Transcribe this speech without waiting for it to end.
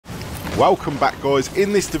Welcome back, guys.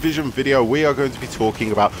 In this division video we are going to be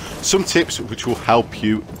talking about some tips which will help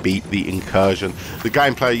you beat the incursion. The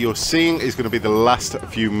gameplay you're seeing is going to be the last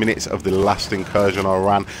few minutes of the last incursion I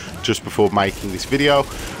ran just before making this video,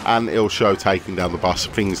 and it'll show taking down the boss,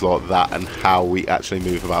 things like that, and how we actually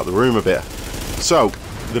move about the room a bit. So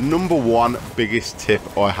the number one biggest tip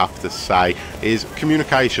I have to say is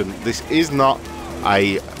communication. This is not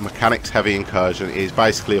a mechanics heavy incursion, it is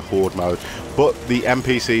basically a horde mode, but the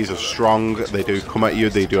NPCs are strong, they do come at you,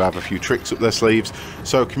 they do have a few tricks up their sleeves,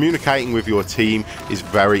 so communicating with your team is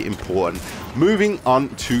very important. Moving on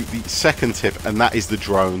to the second tip, and that is the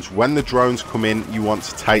drones. When the drones come in, you want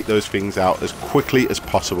to take those things out as quickly as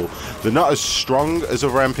possible. They're not as strong as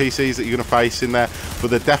other NPCs that you're going to face in there,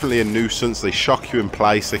 but they're definitely a nuisance. They shock you in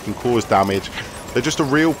place, they can cause damage, they're just a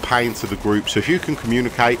real pain to the group. So if you can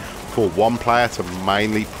communicate for one player to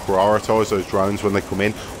mainly prioritize those drones when they come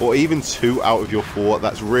in, or even two out of your four,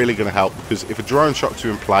 that's really going to help, because if a drone shocks you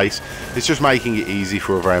in place, it's just making it easy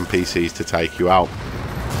for other NPCs to take you out.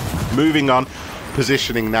 Moving on,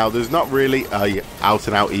 positioning. Now there's not really a out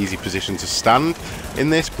and out easy position to stand in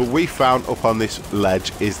this, but we found up on this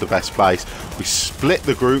ledge is the best place. We split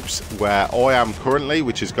the groups where I am currently,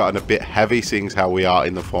 which has gotten a bit heavy seeing as how we are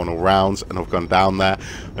in the final rounds, and I've gone down there.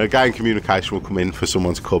 Again, communication will come in for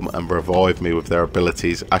someone to come and revive me with their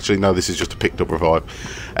abilities. Actually no, this is just a picked up revive.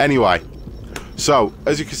 Anyway, so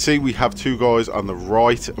as you can see, we have two guys on the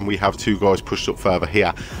right and we have two guys pushed up further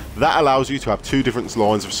here. That allows you to have two different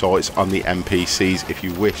lines of sight on the NPCs if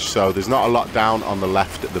you wish. So there's not a lot down on the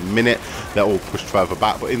left at the minute, they're all pushed further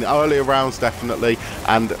back, but in the earlier rounds definitely,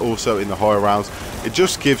 and also in the higher rounds, it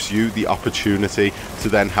just gives you the opportunity to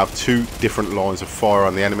then have two different lines of fire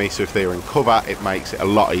on the enemy. So if they're in cover, it makes it a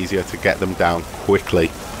lot easier to get them down quickly.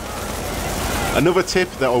 Another tip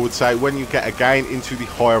that I would say, when you get again into the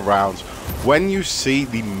higher rounds, when you see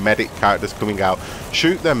the medic characters coming out,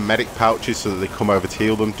 shoot their medic pouches so that they come over to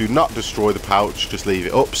heal them. Do not destroy the pouch, just leave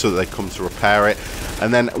it up so that they come to repair it,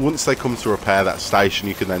 and then once they come to repair that station,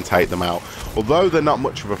 you can then take them out. Although they're not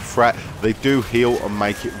much of a threat, they do heal and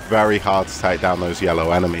make it very hard to take down those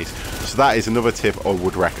yellow enemies. So that is another tip I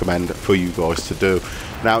would recommend for you guys to do.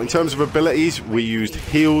 Now in terms of abilities, we used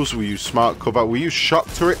heals, we used smart cover, we used shock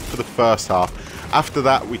turret for the first half. After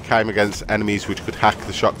that we came against enemies which could hack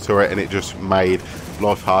the shock turret, and it just made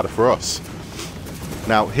life harder for us.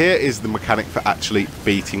 Now here is the mechanic for actually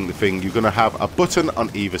beating the thing. You're going to have a button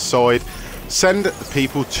on either side. Send the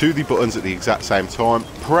people to the buttons at the exact same time,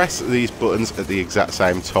 press these buttons at the exact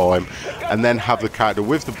same time, and then have the character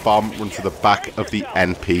with the bomb run to the back of the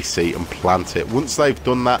NPC and plant it. Once they've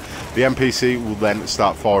done that, the NPC will then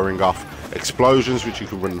start firing off explosions which you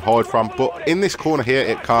can run and hide from, but in this corner here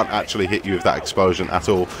it can't actually hit you with that explosion at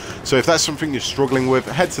all. So if that's something you're struggling with,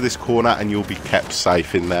 head to this corner and you'll be kept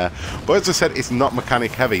safe in there. But as I said, it's not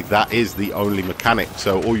mechanic heavy, that is the only mechanic.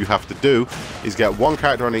 So all you have to do is get one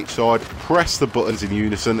character on each side, press the buttons in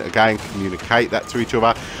unison, again communicate that to each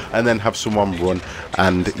other, and then have someone run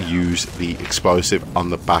and use the explosive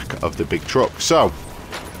on the back of the big truck. So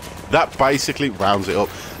that basically rounds it up.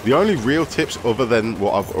 The only real tips other than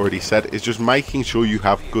what I've already said is just making sure you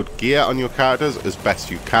have good gear on your characters as best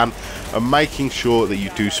you can, and making sure that you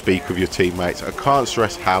do speak with your teammates. I can't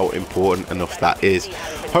stress how important enough that is.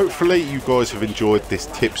 Hopefully you guys have enjoyed this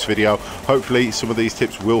tips video. Hopefully some of these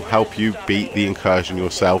tips will help you beat the incursion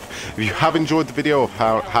yourself. If you have enjoyed the video or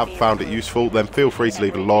have found it useful, then feel free to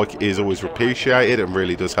leave a like. It is always appreciated and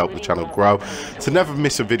really does help the channel grow. To never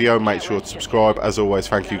miss a video, make sure to subscribe. As always,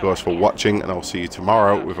 thank you guys for watching, and I'll see you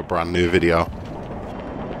tomorrow with a brand new video.